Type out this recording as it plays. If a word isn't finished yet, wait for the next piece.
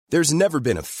There's never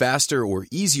been a faster or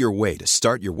easier way to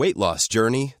start your weight loss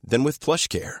journey than with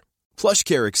PlushCare.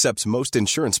 PlushCare accepts most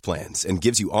insurance plans and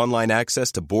gives you online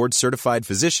access to board-certified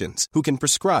physicians who can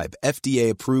prescribe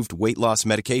FDA-approved weight loss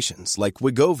medications like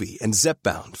Wegovy and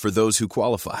Zepbound for those who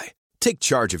qualify. Take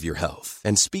charge of your health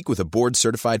and speak with a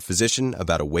board-certified physician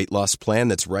about a weight loss plan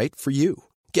that's right for you.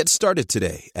 Get started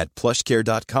today at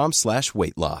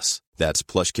plushcare.com/weightloss. That's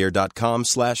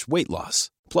plushcare.com/weightloss.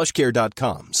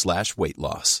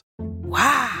 plushcare.com/weightloss.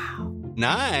 Wow.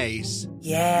 Nice.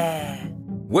 Yeah.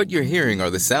 What you're hearing are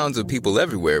the sounds of people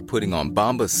everywhere putting on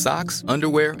Bombas socks,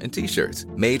 underwear, and T-shirts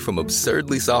made from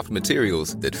absurdly soft materials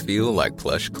that feel like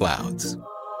plush clouds.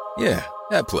 Yeah,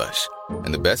 that plush.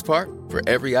 And the best part? For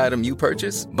every item you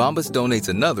purchase, Bombas donates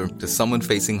another to someone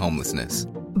facing homelessness.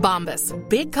 Bombas.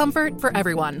 Big comfort for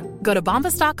everyone. Go to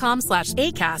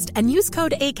bombas.com/ACAST and use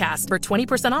code ACAST for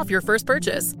 20% off your first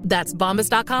purchase. That's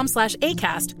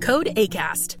bombas.com/ACAST. Code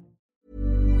ACAST.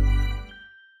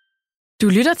 Du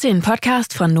lytter til en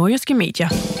podcast fra Nordjyske Medier.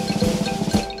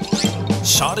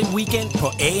 Så er det weekend på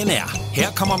ANR.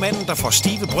 Her kommer manden, der får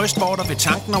stive brystvorter ved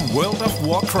tanken om World of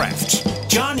Warcraft.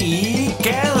 Johnny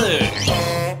Gade.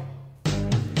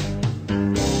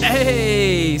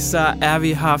 Hey, så er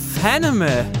vi her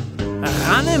fandeme.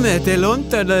 Randeme, det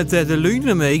lunde, det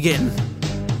lyne med igen.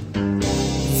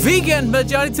 Weekend med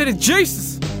Johnny til det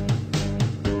Jesus.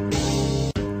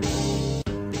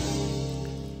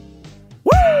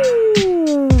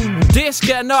 Det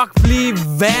skal nok blive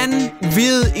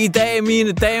vanvittigt i dag,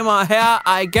 mine damer og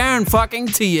herrer. I guarantee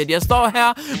fucking it. Jeg står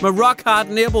her med rock hard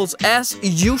nipples as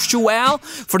usual,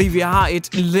 fordi vi har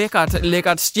et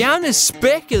lækkert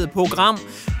stjernespækket program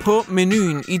på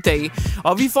menuen i dag.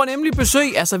 Og vi får nemlig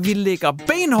besøg, altså vi ligger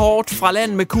benhårdt fra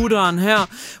land med kutteren her,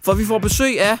 for vi får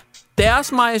besøg af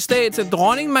deres majestæt til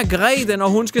dronning Margrethe, når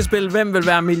hun skal spille Hvem vil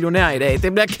være millionær i dag.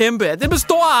 Det bliver kæmpe. Det bliver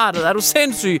storartet. Er du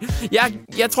sindssyg?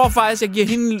 Jeg tror faktisk, jeg giver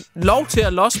hende lov til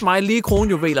at losse mig lige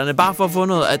kronjuvelerne, bare for at få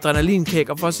noget adrenalinkick,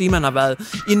 og for at sige, at man har været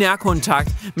i nærkontakt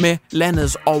med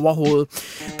landets overhoved.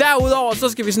 Derudover så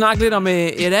skal vi snakke lidt om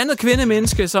et andet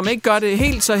kvindemenneske, som ikke gør det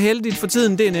helt så heldigt for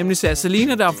tiden. Det er nemlig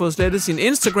Saseline, der har fået slettet sin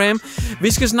Instagram.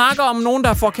 Vi skal snakke om nogen,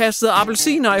 der får kastet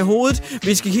appelsiner i hovedet.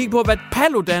 Vi skal kigge på, hvad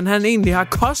Paludan han egentlig har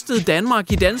kostet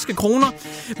Danmark i danske kroner.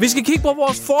 Vi skal kigge på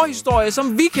vores forhistorie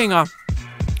som vikinger.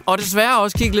 Og desværre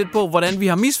også kigge lidt på, hvordan vi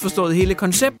har misforstået hele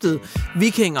konceptet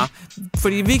vikinger.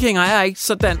 Fordi vikinger er ikke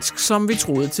så dansk, som vi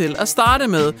troede til at starte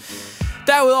med.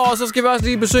 Derudover så skal vi også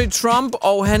lige besøge Trump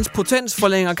og hans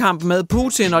potensforlængerkamp med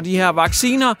Putin og de her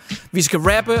vacciner. Vi skal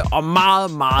rappe og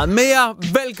meget, meget mere.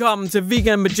 Velkommen til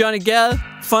Weekend med Johnny Gade.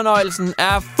 Fornøjelsen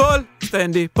er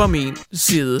fuldstændig på min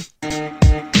side.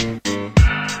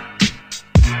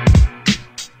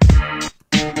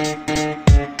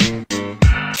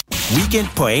 Weekend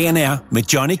på ANR med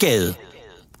Johnny Gade.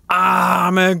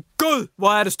 Men gud, hvor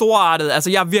er det storartet. Altså,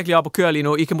 jeg er virkelig oppe at køre lige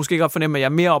nu. I kan måske godt fornemme, at jeg er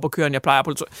mere oppe at køre, end jeg plejer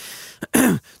på.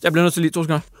 Jeg bliver nødt til lige 2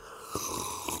 sekunder.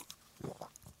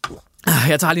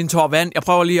 Jeg tager lige en tår vand. Jeg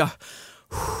prøver lige at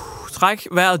trække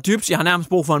vejret dybt. Jeg har nærmest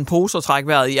brug for en pose at trække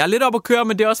vejret i. Jeg er lidt oppe at køre,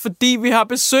 men det er også fordi, vi har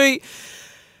besøg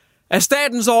af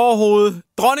statens overhoved,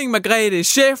 dronning Margrethe,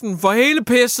 chefen for hele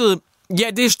pisset. Ja,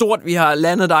 det er stort, vi har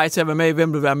landet dig til at være med i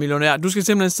Hvem vil være millionær. Du skal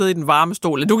simpelthen sidde i den varme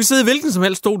stol. Du kan sidde i hvilken som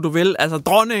helst stol, du vil. Altså,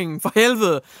 dronningen, for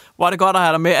helvede. Hvor er det godt at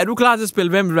have dig med. Er du klar til at spille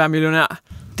Hvem vil være millionær?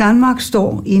 Danmark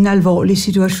står i en alvorlig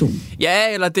situation.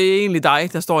 Ja, eller det er egentlig dig,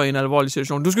 der står i en alvorlig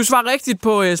situation. Du skal svare rigtigt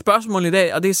på spørgsmålet i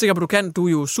dag, og det er sikkert, at du kan. Du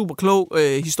er jo super klog,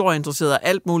 historieinteresseret,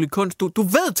 alt muligt kunst. Du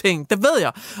ved ting, det ved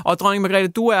jeg. Og dronning Margrethe,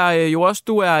 du er jo også,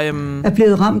 er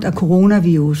blevet ramt af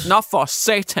coronavirus. Nå for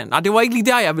satan. Nej, det var ikke lige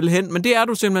der, jeg ville hen, men det er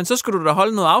du simpelthen. Så skal du da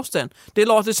holde noget afstand. Det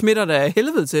lort, det smitter der af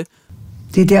helvede til.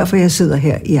 Det er derfor, jeg sidder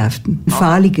her i aften. En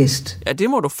farlig gæst. Ja, det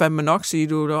må du fandme nok sige.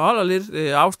 Du holder lidt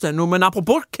afstand nu. Men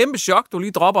apropos kæmpe chok, du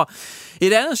lige dropper.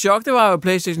 Et andet chok, det var jo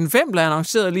PlayStation 5, blev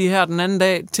annonceret lige her den anden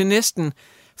dag til næsten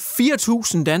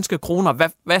 4.000 danske kroner.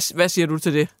 Hvad siger du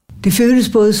til det? Det føles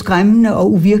både skræmmende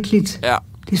og uvirkeligt. Ja.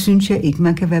 Det synes jeg ikke,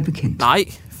 man kan være bekendt. Nej.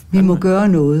 Vi må gøre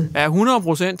noget. Ja,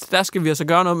 100%. Der skal vi altså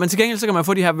gøre noget. Men til gengæld så kan man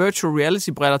få de her virtual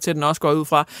reality-briller til, den også går ud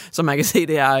fra, så man kan se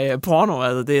det her porno.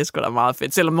 Altså, det er sgu da meget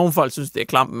fedt. Selvom nogle folk synes, det er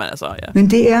klamt, men altså, ja. Men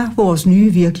det er vores nye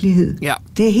virkelighed. Ja.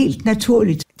 Det er helt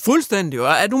naturligt. Fuldstændig.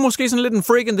 Er du måske sådan lidt en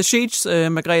freak in the sheets,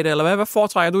 Margrethe, eller hvad? Hvad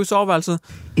foretrækker du i soveværelset?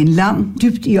 En lang,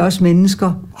 dybt i os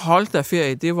mennesker. Hold da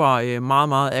ferie. Det var meget,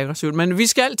 meget aggressivt. Men vi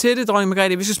skal til det, dronning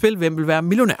Margrethe. Vi skal spille Hvem vil være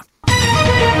millionær.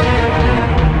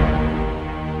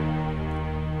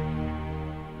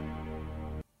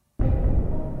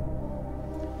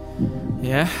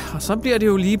 Ja, og så bliver det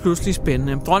jo lige pludselig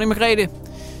spændende. Dronning Margrethe,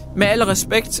 med al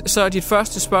respekt, så er dit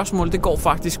første spørgsmål, det går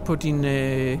faktisk på din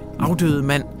afdøde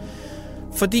mand.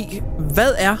 Fordi,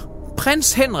 hvad er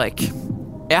prins Henrik?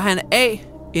 Er han A,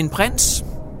 en prins?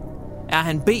 Er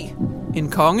han B, en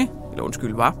konge? Eller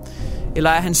undskyld, var? Eller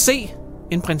er han C,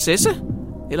 en prinsesse?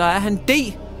 Eller er han D,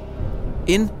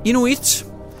 en inuit?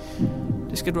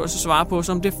 Det skal du også svare på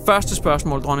som det første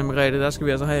spørgsmål, dronning Margrethe. Der skal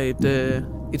vi altså have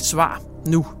et svar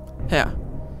nu, her.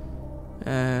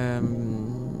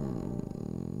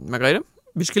 Margrethe,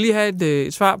 vi skal lige have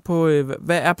et svar på,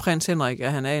 hvad er prins Henrik? Er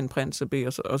han en prins, B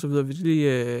og så videre?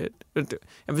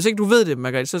 Hvis ikke du ved det,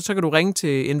 Margrethe, så kan du ringe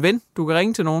til en ven. Du kan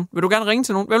ringe til nogen. Vil du gerne ringe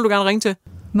til nogen? Hvem vil du gerne ringe til?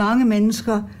 Mange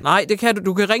mennesker. Nej, det kan du.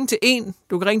 Du kan ringe til en.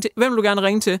 Du kan ringe til. Hvem vil du gerne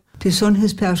ringe til? Det er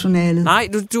sundhedspersonalet. Nej,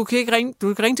 du kan ikke ringe.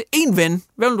 Du kan ringe til en ven.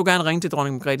 Hvem vil du gerne ringe til,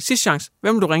 dronning Margrethe? Sidste chance.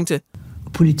 Hvem vil du ringe til?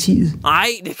 Politiet. Nej,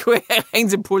 det kunne jeg ikke ringe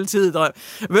til politiet, drøm.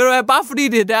 Ved du hvad, bare fordi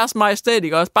det er deres majestæt,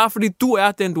 ikke også? Bare fordi du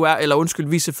er den, du er. Eller undskyld,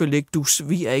 vi er selvfølgelig ikke dus.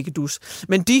 Vi er ikke dus.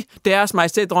 Men deres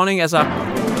majestæt, dronning, altså...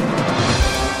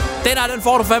 Den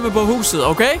får du fandme på huset,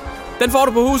 okay? Den får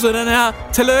du på huset, den her.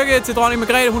 Tillykke til dronning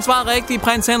Margrethe. Hun svarede rigtigt.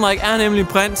 Prins Henrik er nemlig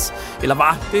prins. Eller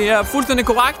var. Det er fuldstændig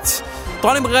korrekt.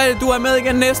 Dronning Margrethe, du er med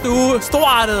igen næste uge.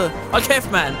 Storartet. Hold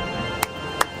kæft, mand.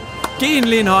 Giv en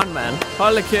lige en hånd, mand.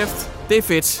 Hold da kæft. Det er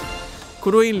fedt.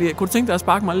 Kunne du tænke dig at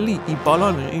sparke mig lige i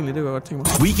bollerne? Egentlig, det kunne jeg godt tænke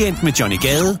mig. Weekend med Johnny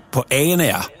Gade på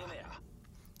ANR.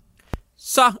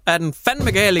 Så er den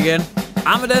fandme gal igen.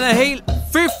 Men den er helt...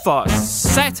 Fy for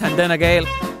satan, den er gal.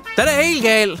 Den er helt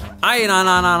gal. Ej,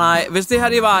 nej. Hvis det her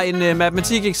det var en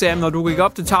matematikeksamen, og du gik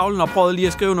op til tavlen og prøvede lige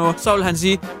at skrive noget, så vil han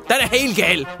sige, den er helt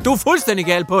gal. Du er fuldstændig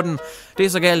gal på den. Det er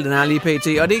så galt, den er lige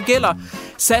pt. Og det gælder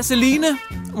Saseline.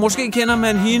 Måske kender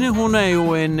man hende. Hun er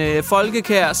jo en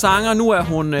folkekær sanger. Nu er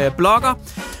hun blogger.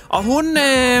 Og hun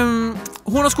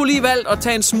har sgu lige valgt at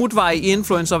tage en smutvej i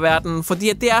influencerverdenen, fordi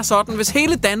at det er sådan, hvis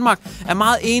hele Danmark er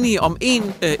meget enige om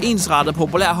en ensrettet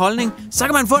populær holdning, så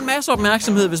kan man få en masse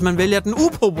opmærksomhed, hvis man vælger den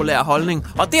upopulære holdning.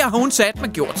 Og det har hun sat med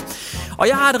gjort. Og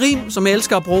jeg har et rim, som jeg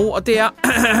elsker at bruge, og det er...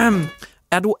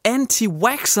 Er du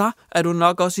anti-waxer, er du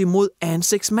nok også imod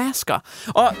ansigtsmasker.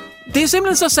 Og det er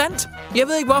simpelthen så sandt. Jeg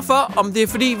ved ikke hvorfor, om det er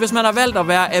fordi, hvis man har valgt at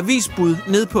være avisbud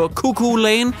ned på Cuckoo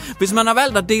Lane, hvis man har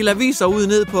valgt at dele aviser ud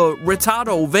ned på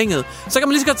Retardo-vænget, så kan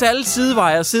man lige så godt tage alle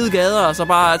sideveje og sidegader, og så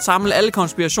bare samle alle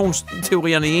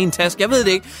konspirationsteorierne i en taske. Jeg ved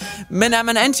det ikke. Men er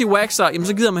man anti-waxer, jamen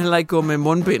så gider man heller ikke gå med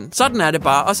mundbind. Sådan er det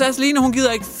bare. Og Saseline, hun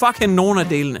gider ikke fucking nogen af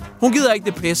delene. Hun gider ikke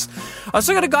det pis. Og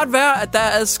så kan det godt være, at der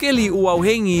er adskillige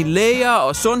uafhængige læger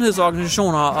og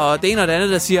sundhedsorganisationer og det ene og det andet,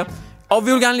 der siger, og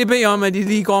vi vil gerne lige bede om, at I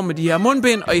lige går med de her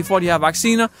mundbind, og I får de her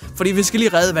vacciner, fordi vi skal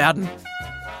lige redde verden.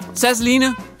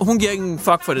 Saseline, hun giver ikke en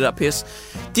fuck for det der pis.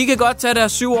 De kan godt tage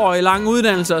deres 7-årige lange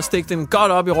uddannelse og stikke den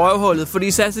godt op i røvhullet,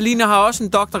 fordi Saseline har også en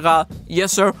doktorgrad.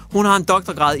 Yes sir, hun har en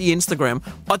doktorgrad i Instagram.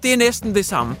 Og det er næsten det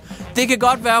samme. Det kan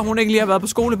godt være, at hun ikke lige har været på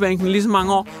skolebænken lige så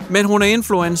mange år, men hun er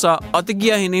influencer, og det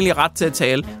giver hende egentlig ret til at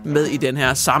tale med i den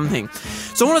her sammenhæng.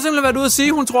 Så hun har simpelthen været ude at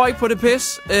sige, hun tror ikke på det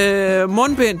pis.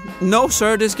 Mundbind, no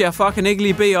sir, det skal jeg fucking ikke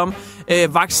lige bede om.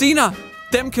 Vacciner,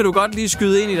 dem kan du godt lige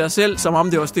skyde ind i dig selv, som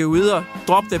om det var steroider.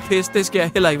 Drop det pis, det skal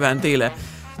jeg heller ikke være en del af.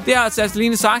 Det har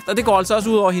Saseline sagt, og det går altså også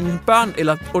ud over hendes børn,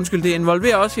 eller undskyld, det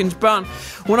involverer også hendes børn.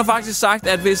 Hun har faktisk sagt,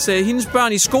 at hvis hendes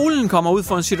børn i skolen kommer ud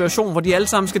for en situation, hvor de alle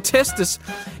sammen skal testes,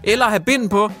 eller have bind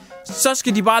på, så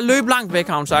skal de bare løbe langt væk,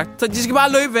 har hun sagt. Så de skal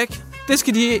bare løbe væk. Det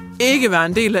skal de ikke være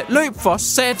en del af. Løb for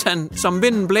satan, som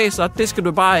vinden blæser, det skal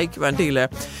du bare ikke være en del af.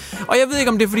 Og jeg ved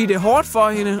ikke, om det er, fordi det er hårdt for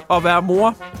hende at være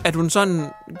mor, at hun sådan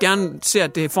gerne ser,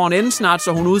 at det får en ende snart,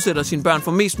 så hun udsætter sine børn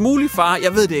for mest mulig far.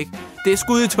 Jeg ved det ikke. Det er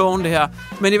skud i tågen, det her.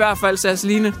 Men i hvert fald,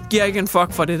 Saseline giver ikke en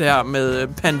fuck for det der med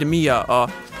pandemier og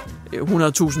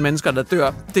 100.000 mennesker, der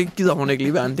dør. Det gider hun ikke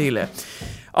lige være en del af.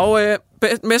 Og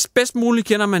bedst muligt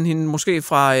kender man hende måske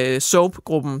fra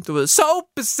Soap-gruppen. Du ved, Soap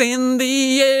is in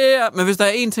the air. Men hvis der er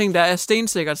en ting, der er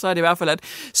stensikkert, så er det i hvert fald, at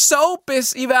Soap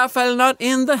is i hvert fald not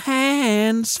in the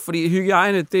hands. Fordi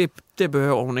hygiejne, det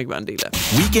behøver hun ikke være en del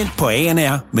af. Weekend på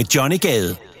ANR med Johnny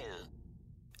Gade.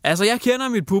 Altså, jeg kender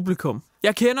mit publikum.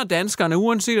 Jeg kender danskerne.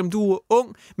 Uanset om du er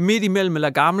ung, midt imellem eller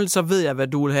gammel, så ved jeg, hvad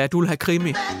du vil have. Du vil have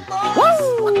krimi.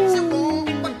 Woo!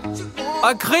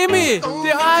 Og krimi,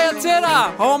 det har jeg til dig,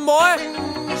 homeboy.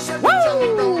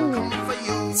 Woo!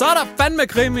 Så er der fandme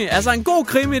krimi. Altså en god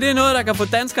krimi, det er noget, der kan få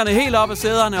danskerne helt op af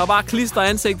sæderne og bare klistre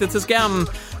ansigtet til skærmen.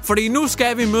 Fordi nu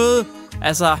skal vi møde,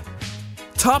 altså,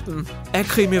 toppen af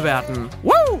krimiverdenen.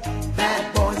 Woo!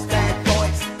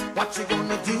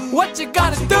 What you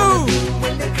gonna do?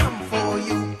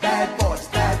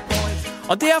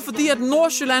 Og det er fordi, at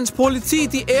Nordsjællands politi,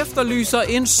 de efterlyser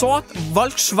en sort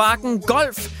Volkswagen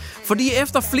Golf. Fordi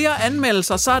efter flere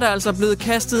anmeldelser, så er der altså blevet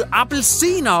kastet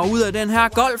appelsiner ud af den her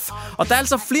Golf. Og der er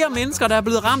altså flere mennesker, der er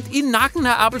blevet ramt i nakken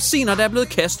af appelsiner, der er blevet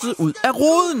kastet ud af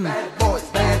ruden.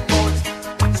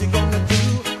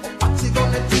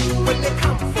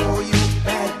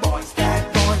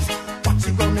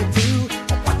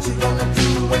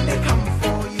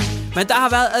 Men der har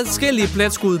været adskillige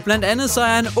pletskud. Blandt andet så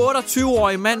er en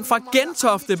 28-årig mand fra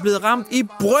Gentofte blevet ramt i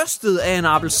brystet af en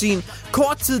appelsin.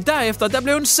 Kort tid derefter, der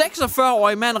blev en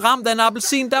 46-årig mand ramt af en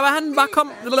appelsin, da han var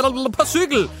kommet på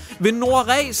cykel ved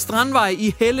Nordre Strandvej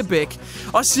i Hellebæk.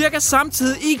 Og cirka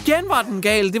samtidig igen var den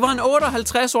gal. Det var en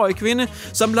 58-årig kvinde,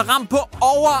 som blev ramt på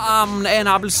overarmen af en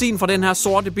appelsin fra den her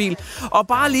sorte bil. Og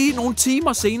bare lige nogle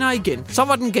timer senere igen, så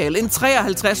var den gal. En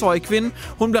 53-årig kvinde,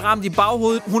 hun blev ramt i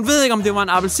baghovedet. Hun ved ikke, om det var en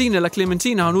appelsin eller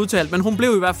clementin, har hun udtalt, men hun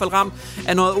blev i hvert fald ramt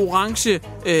af noget orange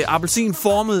appelsin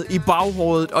formet i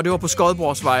baghovedet, og det var på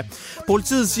Skodborgsvej.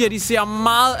 Politiet siger, at de ser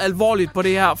meget alvorligt på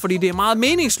det her, fordi det er meget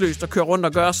meningsløst at køre rundt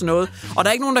og gøre sådan noget. Og der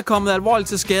er ikke nogen, der er kommet alvorligt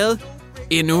til skade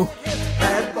endnu.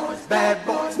 Bad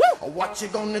boys, what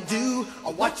you gonna do?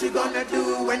 What you gonna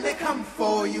do when they come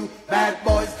for you? Bad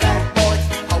boys,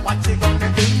 what you gonna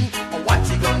do? What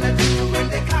you gonna do when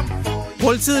they come for you?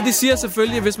 Politiet de siger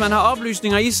selvfølgelig, at hvis man har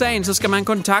oplysninger i sagen, så skal man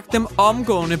kontakte dem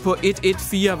omgående på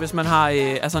 114, hvis man har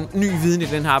en ny viden i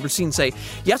den her appelsinsag.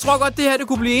 Jeg tror godt, det her det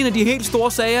kunne blive en af de helt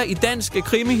store sager i dansk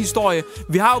krimihistorie.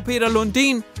 Vi har jo Peter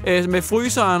Lundin med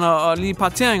fryseren og lige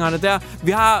parteringerne der.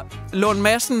 Vi har Lund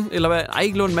Madsen, eller hvad? Nej,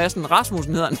 ikke Lund Madsen.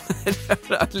 Rasmussen hedder han.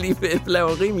 Lige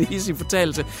laver rimelig hissig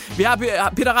fortalelse. Vi har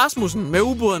Peter Rasmussen med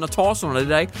ubåden og torsonen og det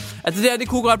der, ikke? Altså det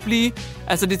kunne godt blive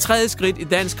det tredje skridt i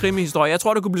dansk krimihistorie. Jeg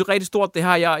tror, det kunne blive rigtig stort det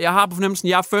her. Jeg har på fornemmelsen,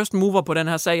 jeg er first mover på den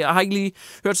her sag. Jeg har ikke lige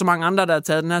hørt så mange andre, der har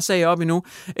taget den her sag op endnu.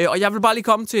 Og jeg vil bare lige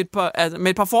komme til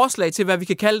med et par forslag til, hvad vi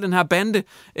kan kalde den her bande.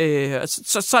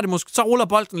 Så er det måske, så ruller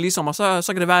bolden ligesom, og så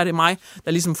kan det være, at det er mig,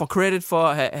 der ligesom får credit for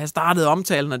at have startet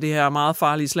omtalen af det her meget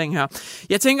farlige slæng her.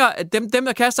 Jeg tænker, at dem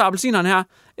der kaster appelsinerne her,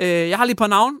 jeg har lige et par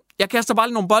navn. Jeg kaster bare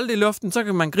lige nogle bolde i luften, så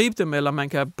kan man gribe dem, eller man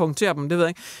kan punktere dem, det ved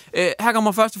jeg ikke. Her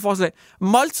kommer første forslag.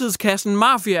 Måltidskassen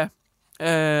Mafia.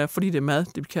 Fordi det er mad,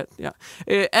 det kan, ja.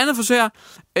 Andet forsøg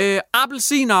her.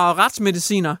 Appelsiner og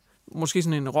retsmediciner. Måske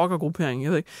sådan en rockergruppering,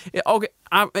 jeg ved ikke. Okay.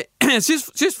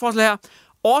 Sidste forslag her.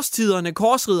 Årstiderne,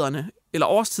 korsriderne. Eller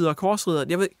årstider, korsridere.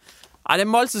 Jeg ved ikke. Ej, det er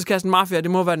måltidskassen Mafia,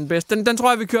 det må være den bedste. Den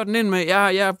tror jeg, vi kører den ind med.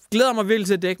 Jeg glæder mig virkelig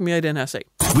til at dække mere i den her sag.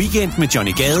 Weekend med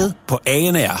Johnny Gade på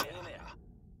ANR.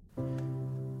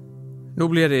 Nu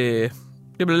bliver det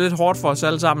bliver lidt hårdt for os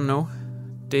alle sammen nu.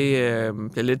 Det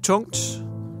bliver lidt tungt.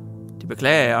 Det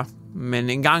beklager jeg. Men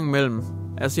en gang imellem.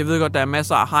 Altså, jeg ved godt, der er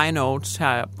masser af high notes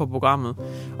her på programmet.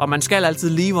 Og man skal altid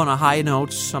leave under high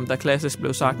notes, som der klassisk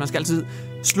blev sagt. Man skal altid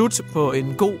slutte på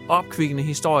en god, opkvikkende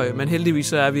historie. Men heldigvis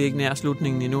så er vi ikke nær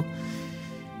slutningen endnu.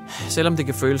 Selvom det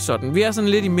kan føles sådan. Vi er sådan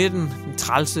lidt i midten. En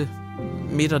trælse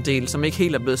midterdel, som ikke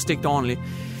helt er blevet stigt ordentligt.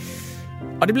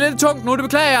 Og det bliver lidt tungt nu, det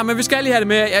beklager jeg, men vi skal lige have det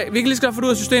med. Vi kan lige skal få det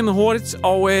ud af systemet hurtigt.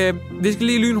 Og vi skal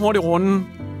lige lyne hurtigt runden.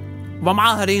 Hvor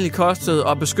meget har det egentlig kostet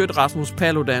at beskytte Rasmus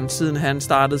Paludan, siden han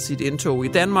startede sit indtog i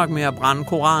Danmark med at brænde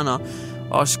koraner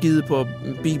og skide på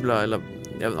bibler, eller...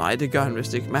 Nej, det gør han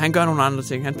vist ikke, men han gør nogle andre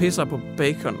ting. Han pisser på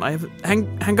bacon. Nej,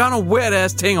 han gør nogle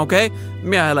weird-ass ting, okay?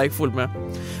 Mere har heller ikke fulgt med.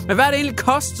 Men hvad er det egentlig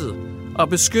kostet at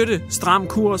beskytte Stram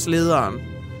Kurs-lederen?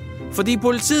 Fordi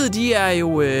politiet, de er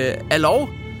jo af lov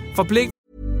forpligtet.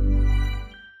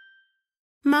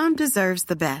 Mom deserves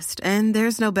the best, and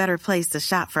there's no better place to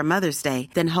shop for Mother's Day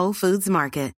than Whole Foods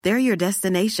Market. They're your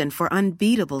destination for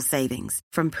unbeatable savings,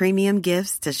 from premium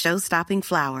gifts to show-stopping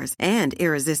flowers and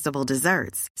irresistible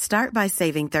desserts. Start by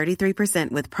saving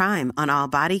 33% with Prime on all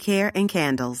body care and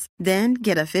candles. Then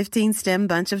get a 15-stem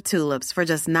bunch of tulips for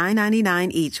just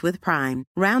 $9.99 each with Prime.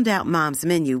 Round out Mom's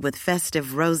menu with festive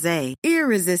rosé,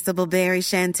 irresistible berry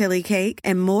chantilly cake,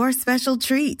 and more special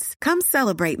treats. Come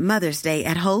celebrate Mother's Day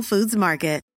at Whole Foods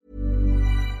Market.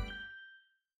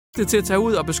 Det til at tage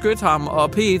ud og beskytte ham,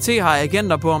 og PET har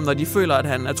agenter på ham, når de føler, at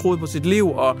han er truet på sit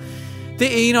liv, og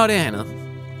det ene og det andet.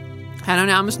 Han er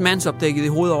nærmest mandsopdækket i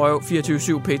hoved og røv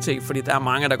 24/7 PT, fordi der er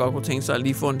mange, der godt kunne tænke sig at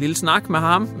lige få en lille snak med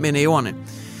ham med næverne.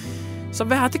 Så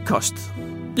hvad har det kostet?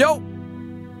 Jo,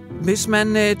 hvis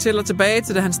man tæller tilbage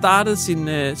til, da han startede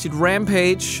sit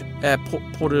rampage af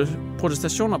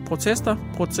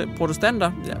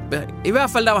protestanter. Ja, i hvert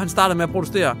fald, der var han startet med at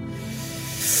protestere.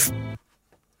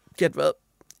 Gæt hvad?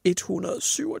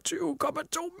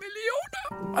 127,2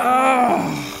 millioner.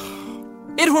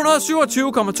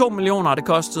 127,2 millioner har det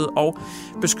kostet at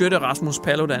beskytte Rasmus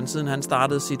Paludan, siden han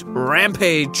startede sit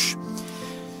rampage.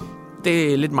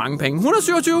 Det er lidt mange penge.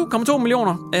 127,2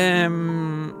 millioner.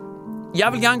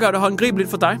 Jeg vil gerne gøre det håndgribeligt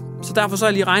for dig. Så derfor så har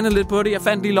jeg lige regnet lidt på det. Jeg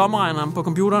fandt lige lommeregneren på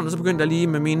computeren, og så begyndte jeg lige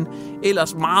med mine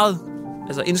ellers meget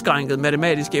indskrænkede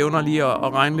matematiske evner lige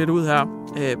at regne lidt ud her.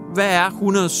 Hvad er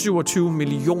 127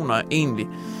 millioner egentlig?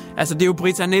 Altså, det er jo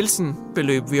Britta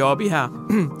Nielsen-beløb, vi er oppe i her.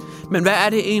 Men hvad er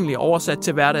det egentlig oversat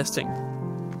til hverdagsting?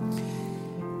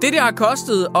 Det har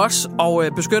kostet os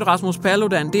at beskytte Rasmus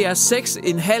Paludan, det er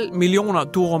 6,5 millioner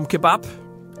durum kebab.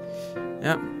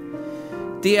 Ja.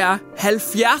 Det er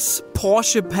 70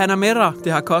 Porsche Panamera,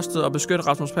 det har kostet at beskytte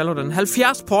Rasmus Paludan.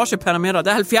 70 Porsche Panamera. Der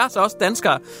er 70 også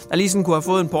danskere, der lige sådan kunne have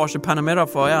fået en Porsche Panamera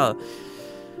foræret.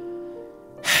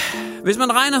 Hvis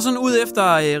man regner sådan ud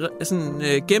efter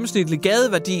gennemsnitlig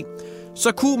gadeværdi,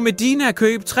 så kunne Medina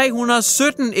købe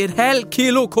 317,5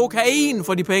 kilo kokain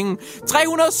for de penge.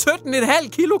 317,5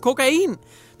 kilo kokain!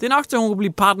 Det er nok til, at hun kunne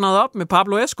blive partneret op med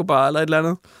Pablo Escobar eller et eller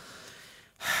andet.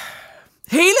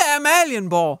 Hele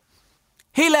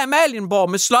Amalienborg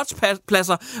med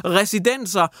slotspladser,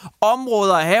 residenser,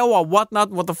 områder, haver, what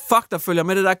the fuck, der følger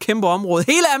med det der kæmpe område.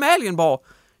 Hele Amalienborg.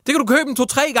 Det kan du købe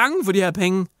 2-3 gange for de her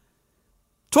penge.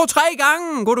 2-3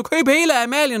 gange kunne du købe hele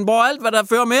Amalienborg, alt hvad der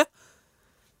fører med.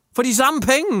 For de samme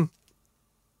penge.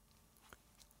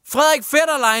 Frederik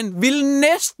Fetterlein ville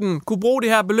næsten kunne bruge det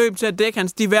her beløb til at dække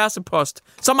hans diverse post.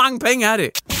 Så mange penge er det.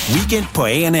 Weekend på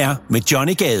ANR med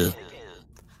Johnny Gade.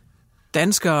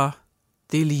 Danskere,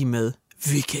 det er lige med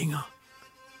vikinger.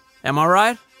 Am I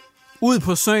right? Ud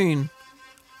på søen.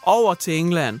 Over til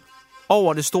England.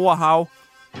 Over det store hav.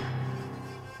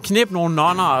 Knip nogle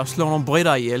nonner og slå nogle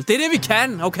britter ihjel. Det er det, vi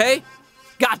kan, okay?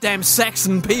 Goddamn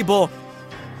Saxon people.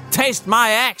 Taste my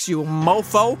axe, you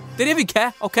mofo. Det er det, vi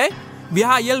kan, okay? Vi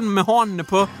har hjelmen med hornene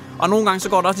på, og nogle gange så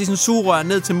går der også lige sådan en sugerør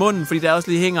ned til munden, fordi der også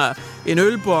lige hænger en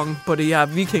ølbong på det her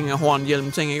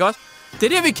vikingehornhjelm-ting, ikke også?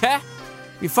 Det er det, vi kan.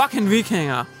 Vi er fucking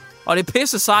vikinger. Og det er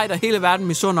pisse sejt, at hele verden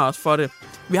misunder os for det.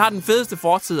 Vi har den fedeste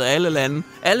fortid af alle lande.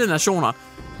 Alle nationer.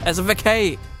 Altså, hvad kan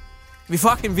I? Vi er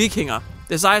fucking vikinger.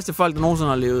 Det sejeste folk, der nogensinde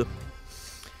har levet.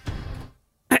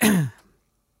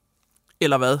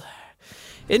 Eller hvad?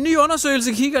 En ny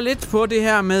undersøgelse kigger lidt på det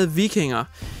her med vikinger.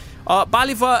 Og bare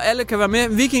lige for at alle kan være med,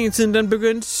 vikingetiden den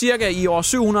begyndte cirka i år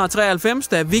 793,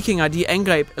 da vikinger de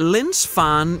angreb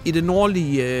Lindisfarne i det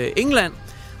nordlige England.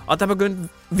 Og der begyndte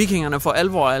vikingerne for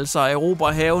alvor altså at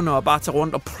erobre havene og bare tage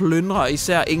rundt og plyndre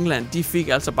især England. De fik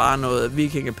altså bare noget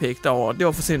vikingepæk derovre. Det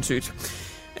var for sindssygt.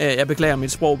 Jeg beklager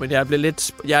mit sprog, men jeg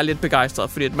er lidt begejstret,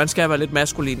 fordi man skal være lidt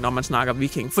maskulin, når man snakker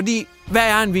viking. Fordi, hvad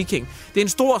er en viking? Det er en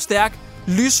stor, stærk,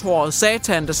 lyshåret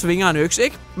satan, der svinger en øks,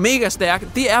 ikke? Mega stærk.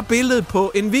 Det er billedet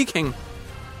på en viking.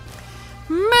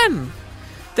 Men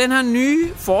den her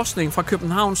nye forskning fra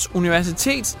Københavns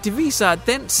Universitet, det viser, at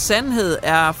den sandhed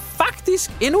er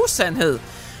faktisk en usandhed.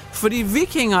 Fordi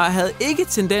vikinger havde ikke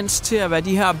tendens til at være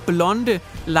de her blonde,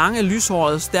 lange,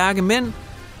 lyshårede, stærke mænd.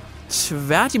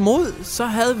 Tværtimod, så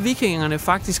havde vikingerne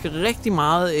faktisk rigtig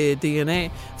meget DNA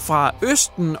fra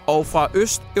Østen og fra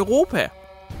Østeuropa.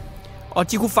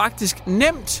 Og de kunne faktisk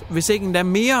nemt, hvis ikke endda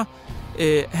mere,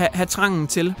 have trangen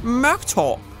til mørkt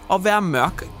hår og være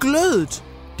mørkglødet.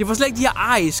 Det var slet ikke de her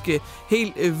ariske,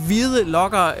 helt hvide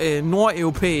lokker,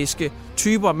 nordeuropæiske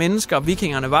typer mennesker,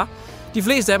 vikingerne var. De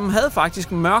fleste af dem havde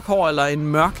faktisk mørk hår eller en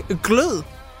mørk glød.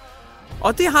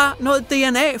 Og det har noget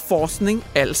DNA-forskning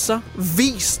altså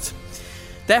vist.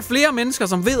 Der er flere mennesker,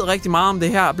 som ved rigtig meget om det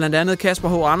her. Blandt andet Kasper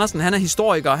H. Andersen, han er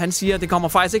historiker. Han siger, at det kommer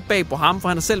faktisk ikke bag på ham, for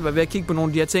han har selv været ved at kigge på nogle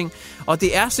af de her ting. Og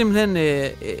det er simpelthen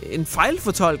en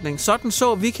fejlfortolkning. Sådan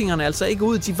så vikingerne altså ikke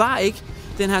ud. De var ikke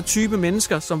den her type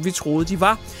mennesker, som vi troede, de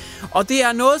var. Og det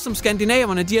er noget, som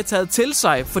skandinaverne de har taget til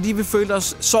sig, fordi vi følte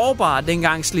os sårbare,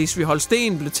 dengang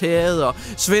Slesvig-Holsten blev taget, og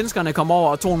svenskerne kom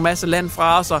over og tog en masse land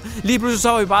fra os, og lige pludselig så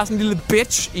var vi bare sådan en lille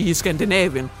bitch i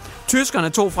Skandinavien. Tyskerne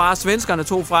tog fra os, svenskerne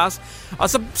tog fra os, og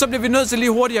så blev vi nødt til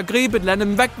lige hurtigt at gribe et land.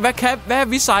 Men hvad er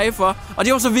vi seje for? Og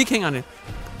det var så vikingerne.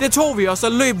 Det tog vi, og så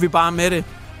løb vi bare med det.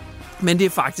 Men det er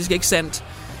faktisk ikke sandt.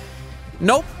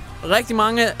 Nope. Rigtig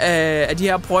mange af de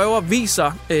her prøver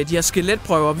viser, de her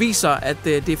skeletprøver viser, at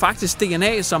det er faktisk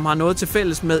DNA, som har noget til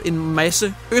fælles med en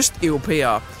masse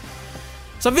østeuropæere.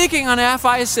 Så vikingerne er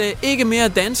faktisk ikke mere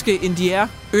danske, end de er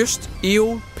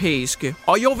østeuropæiske.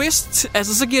 Og jo vist,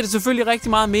 altså så giver det selvfølgelig rigtig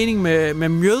meget mening med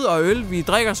mjød og øl. Vi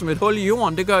drikker som et hul i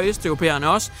jorden, det gør østeuropæerne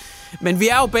også. Men vi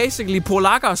er jo basically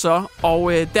polakker så,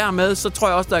 og dermed så tror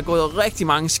jeg også, der er gået rigtig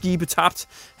mange skibe tabt.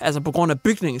 Altså på grund af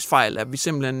bygningsfejl, at vi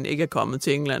simpelthen ikke er kommet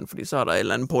til England, fordi så er der et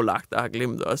eller andet polak, der har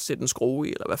glemt at sætte en skrue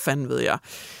i, eller hvad fanden ved jeg.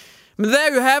 Men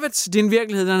there you have it. Din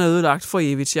virkelighed den er ødelagt for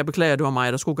evigt. Jeg beklager, at det var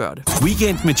mig, der skulle gøre det.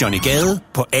 Weekend med Johnny Gade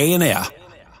på ANR.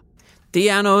 Det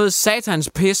er noget satans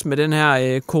pis med den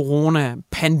her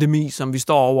corona-pandemi, som vi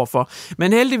står overfor.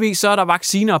 Men heldigvis så er der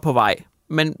vacciner på vej.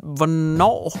 Men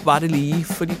hvornår var det lige?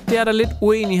 Fordi det er der lidt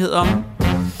uenighed om.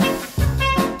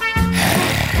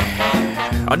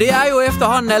 Og det er jo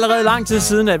efterhånden allerede lang tid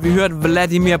siden, at vi hørte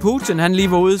Vladimir Putin, han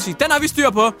lige var ude og sige, den har vi styr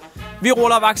på. Vi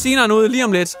ruller vaccinerne ud lige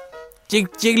om lidt. De er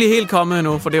ikke lige helt kommet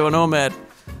endnu, for det var noget med, at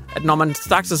når man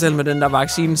stak sig selv med den der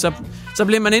vaccine, så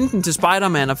blev man enten til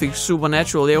Spider-Man og fik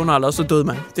supernatural evner, eller så døde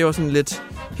man. Det var sådan lidt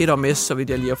hit og miss, så vidt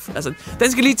jeg lige altså,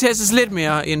 den skal lige testes lidt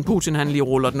mere, end Putin han lige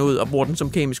ruller den ud og bruger den som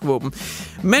kemisk våben.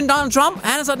 Men Donald Trump,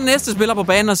 han er så den næste spiller på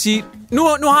banen og siger, nu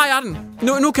har jeg den.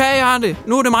 Nu kan jeg det.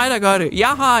 Nu er det mig, der gør det. Jeg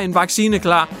har en vaccine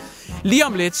klar. Lige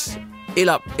om lidt.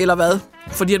 Eller hvad?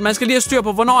 Fordi at man skal lige have styr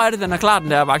på, hvornår er det, den er klar,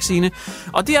 den der vaccine.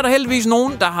 Og det er der heldigvis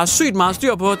nogen, der har sygt meget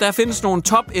styr på. Der findes nogle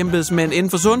top-embedsmænd inden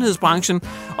for sundhedsbranchen,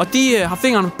 og de har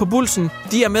fingrene på pulsen.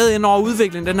 De er med ind over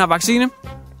udviklingen af den her vaccine.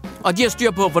 Og de har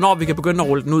styr på, hvornår vi kan begynde at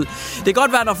rulle den ud. Det kan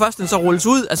godt være, når først den så rulles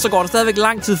ud, at så går der stadigvæk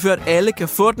lang tid før, at alle kan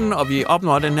få den, og vi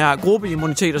opnår den her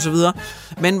gruppeimmunitet osv.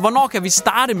 Men hvornår kan vi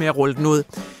starte med at rulle den ud?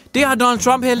 Det har Donald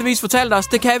Trump heldigvis fortalt os.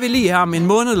 Det kan vi lige her om en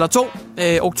måned eller to.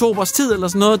 Oktobers tid eller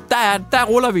sådan noget. Der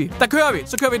ruller vi. Der kører vi.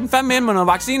 Så kører vi den fandme ind med noget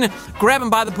vaccine. Grab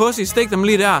them by the pussy. Stik dem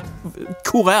lige der.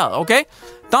 Kureret, okay?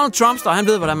 Donald Trump, han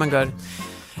ved, hvordan man gør det.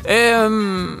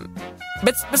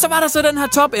 Men så var der så den her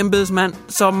top-embedsmand,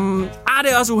 som...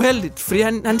 det er også uheldigt, fordi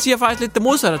han siger faktisk lidt det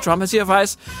modsatte af Trump. Han siger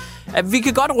faktisk, at vi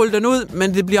kan godt rulle den ud,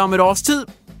 men det bliver om et års tid.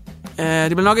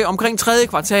 Det bliver nok omkring 3.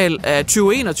 kvartal af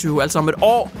 2021, altså om et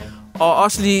år. Og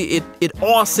også lige et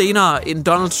år senere, end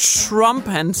Donald Trump,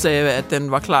 han sagde, at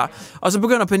den var klar. Og så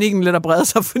begynder panikken lidt at brede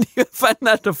sig, fordi hvad fanden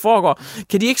er det, der foregår?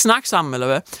 Kan de ikke snakke sammen, eller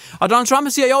hvad? Og Donald Trump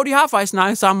siger, jo, de har faktisk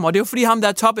snakket sammen, og det er jo fordi ham, der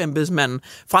er top-embedsmanden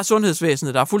fra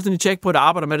sundhedsvæsenet, der er fuldstændig tjek på, der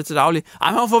arbejder med det til daglig.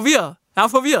 Han var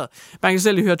forvirret. Man kan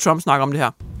selv lige høre Trump snakke om det her.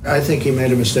 I think he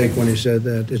made a mistake when he said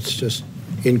that. It's just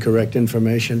incorrect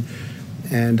information.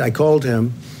 And I called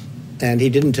him, and he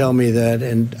didn't tell me that,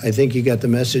 and I think he got the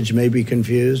message maybe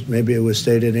confused. Maybe it was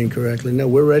stated incorrectly. No,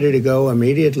 we're ready to go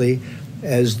immediately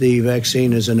as the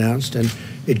vaccine is announced, and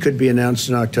it could be announced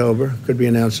in October, could be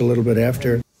announced a little bit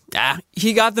after. Ja,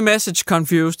 he got the message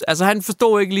confused. Altså, han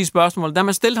forstod ikke lige spørgsmålet. Da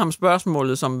man stillede ham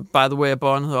spørgsmålet, som by the way,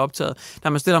 Bonn havde optaget, da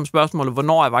man stillede ham spørgsmålet,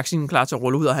 hvornår er vaccinen klar til at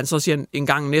rulle ud, og han så siger en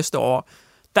gang næste år,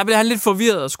 der blev han lidt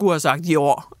forvirret og skulle have sagt i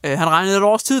år. Han regnede et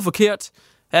års tid forkert.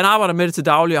 Han arbejder med det til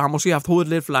daglig, og har måske haft hovedet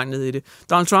lidt for langt ned i det.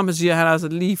 Donald Trump siger, at han har altså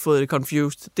lige fået det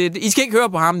confused. I skal ikke høre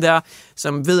på ham der,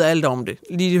 som ved alt om det.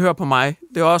 Lige hør på mig.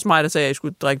 Det var også mig, der sagde, at jeg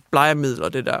skulle drikke blegemiddel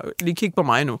og det der. Lige kig på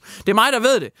mig nu. Det er mig, der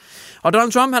ved det. Og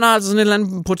Donald Trump, han har altså sådan en eller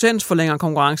anden potensforlænger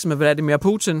konkurrence med Vladimir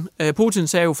Putin. Putin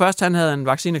sagde jo først, at han havde en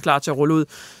vaccine klar til at rulle ud.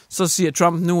 Så siger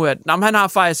Trump nu, at han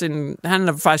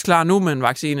er faktisk klar nu med en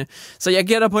vaccine. Så jeg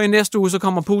gætter på, at i næste uge, så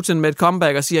kommer Putin med et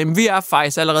comeback og siger, at vi er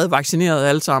faktisk allerede vaccineret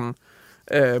alle sammen.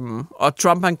 Og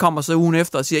Trump han kommer så ugen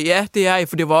efter og siger, ja, det er I,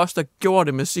 for det var os, der gjorde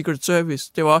det med Secret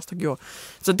Service. Det var os, der gjorde.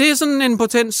 Så det er sådan en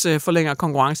potens forlænger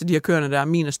konkurrence, de her kørende der.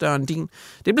 Min er større end din. Det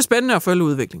bliver spændende at følge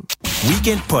udviklingen.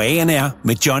 Weekend på ANR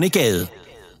med Johnny Gade.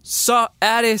 Så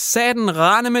er det satan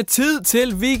rende med tid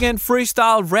til Weekend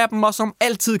Freestyle rappen, og som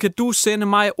altid kan du sende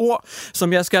mig ord,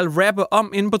 som jeg skal rappe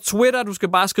om inde på Twitter. Du skal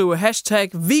bare skrive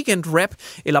 #weekendrap,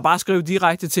 eller bare skrive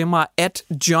direkte til mig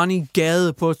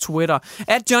 @JohnnyGade på Twitter.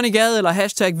 @JohnnyGade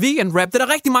eller #weekendrap. Det er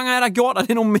der rigtig mange af jer, der har gjort, og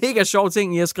det er nogle mega sjove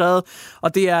ting, I har skrevet,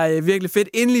 og det er virkelig fedt.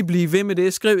 Endelig blive ved med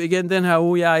det. Skriv igen den her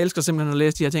uge. Jeg elsker simpelthen at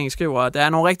læse de her ting, I skriver, og der er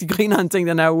nogle rigtig grinerende ting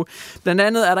den her uge. Blandt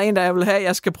andet er der en, der vil have, at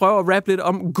jeg skal prøve at rappe lidt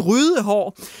om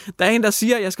grydehår. Der er en, der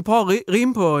siger, at jeg skal prøve at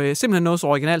rime på simpelthen noget så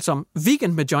originalt som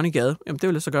Weekend med Johnny Gade. Jamen, det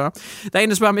vil jeg så gøre. Der er en,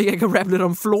 der spørger, om ikke jeg kan rappe lidt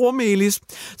om flormelis.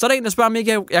 Så er der en, der spørger, om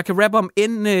ikke jeg kan rappe om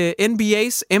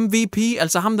NBA's MVP,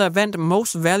 altså ham, der vandt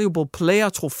Most Valuable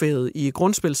Player-trofæet i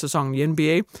grundspilsæsonen i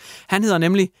NBA. Han hedder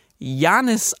nemlig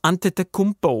Giannis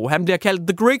Antetokounmpo. Han bliver kaldt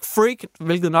The Greek Freak,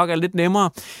 hvilket nok er lidt nemmere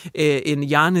end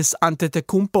Giannis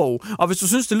Antetokounmpo. Og hvis du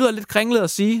synes, det lyder lidt kringlet at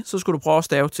sige, så skulle du prøve at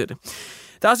stave til det.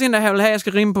 Der er også en, der vil have, at jeg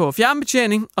skal rime på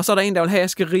fjernbetjening, og så er der en, der vil have, at jeg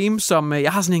skal rime som...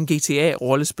 Jeg har sådan en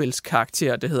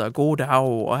GTA-rollespilskarakter, det hedder God Dag,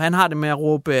 og han har det med at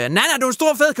råbe, Nana, du er en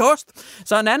stor fed kost!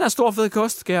 Så Nana, stor fed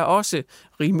kost, skal jeg også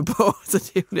rime på,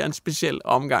 så det bliver en speciel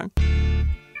omgang.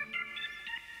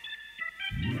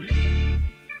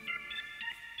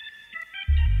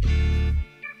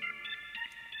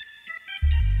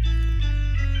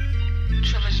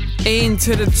 En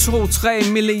til det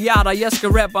 2-3 milliarder, jeg skal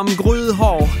rappe om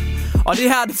grydehår. Og det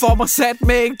her, det får mig sat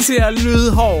med ikke til at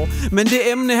lyde hård. Men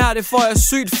det emne her, det får jeg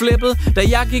sygt flippet. Da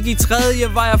jeg gik i 3.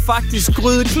 var jeg faktisk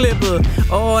grydeklippet.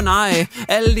 Nej,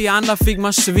 alle de andre fik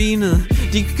mig svinet.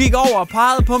 De gik over og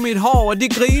pegede på mit hår, og de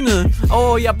grinede.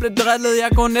 Jeg blev drillet, jeg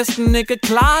kunne næsten ikke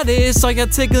klare det. Så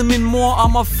jeg tikkede min mor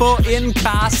om at få en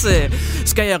kasse.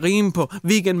 Skal jeg rime på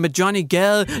Weekend med Johnny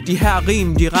Gade? De her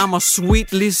rim, de rammer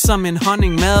sweet ligesom en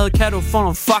honningmad. Kan du få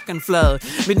nogle fucking flade?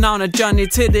 Mit navn er Johnny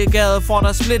Tiddegade. Får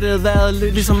der splittet hvad?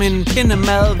 Ligesom en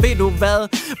pindemad. Ved du hvad?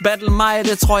 Battle mig,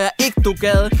 det tror jeg ikke du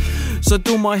gad. Så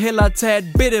du må hellere tage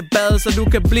et bitte bad, så du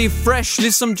kan blive fresh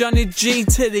ligesom Johnny G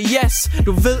til det, yes.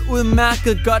 Du ved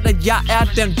udmærket godt, at jeg er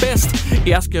den bedste.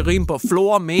 Jeg skal rime på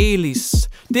Flora Melis.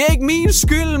 Det er ikke min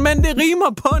skyld, men det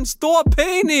rimer på en stor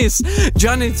penis.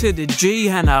 Johnny til det G,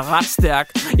 han er ret stærk.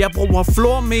 Jeg bruger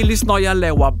Flora Melis, når jeg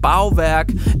laver bagværk.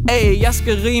 Jeg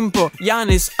skal rime på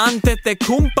Giannis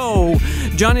Antetokounmpo.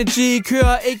 Johnny G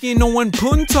kører ikke i nogen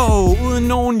punto uden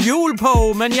nogen hjul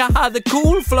på, men jeg har the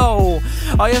cool flow.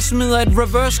 Og jeg smider et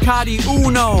reverse card i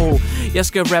Uno. Jeg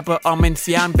skal rappe om en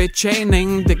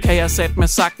fjernbetjening. Det kan jeg sætte med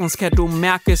sagtens, kan du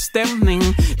mærke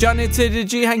stemningen. Johnny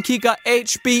TDG, han kigger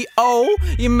HBO,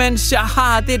 imens jeg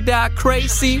har det der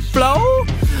crazy flow.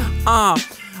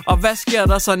 Og hvad sker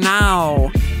der så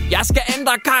now? Jeg skal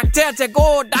ændre karakter til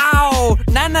god dag.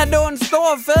 Nana, du en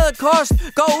stor fed kost.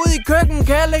 Gå ud i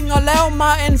køkkenkælling og lav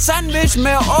mig en sandwich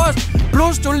med ost.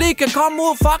 Plus du lige kan komme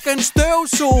ud fucking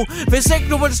støvsug. Hvis ikke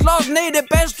du vil slås ned, det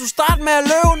bedste du start med at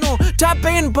løbe nu. Tag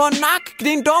ben på nak,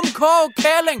 din dum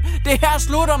kælling. Det her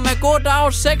slutter med god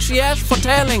dag, sexy ass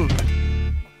fortælling.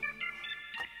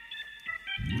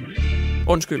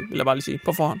 Undskyld, vil jeg bare lige sige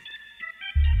på forhånd.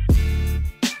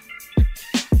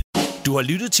 Du har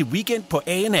lyttet til Weekend på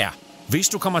ANR. Hvis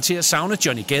du kommer til at savne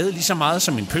Johnny Gade lige så meget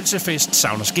som en pølsefest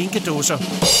savner skinkedåser,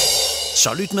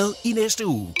 så lyt med i næste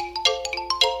uge.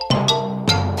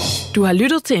 Du har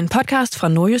lyttet til en podcast fra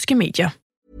Nordjyske Medier.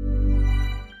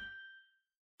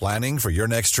 Planning for your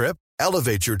next trip?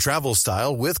 Elevate your travel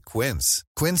style with Quince.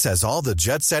 Quince has all the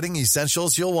jet-setting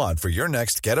essentials you'll want for your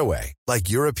next getaway,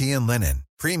 like European linen,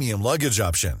 premium luggage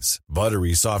options,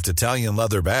 buttery soft Italian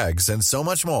leather bags, and so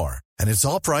much more. And it's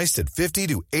all priced at 50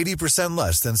 to 80%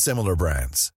 less than similar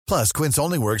brands. Plus, Quince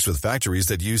only works with factories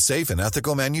that use safe and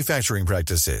ethical manufacturing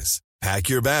practices. Pack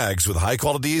your bags with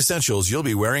high-quality essentials you'll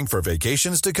be wearing for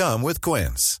vacations to come with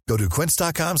Quince. Go to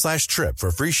quince.com/trip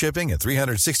for free shipping and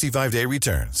 365-day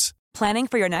returns. Planning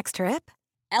for your next trip?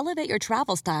 Elevate your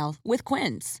travel style with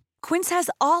Quince. Quince has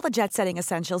all the jet-setting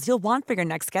essentials you'll want for your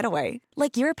next getaway,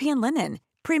 like European linen,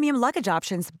 premium luggage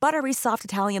options, buttery soft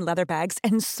Italian leather bags,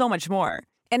 and so much more.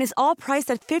 And is all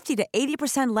priced at 50 to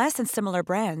 80% less than similar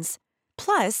brands.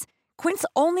 Plus, Quince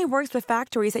only works with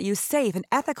factories that use safe and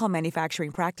ethical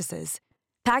manufacturing practices.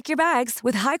 Pack your bags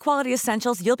with high-quality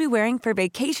essentials you'll be wearing for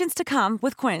vacations to come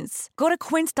with Quince. Go to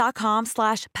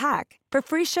quince.com/pack for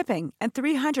free shipping and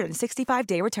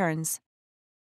 365-day returns.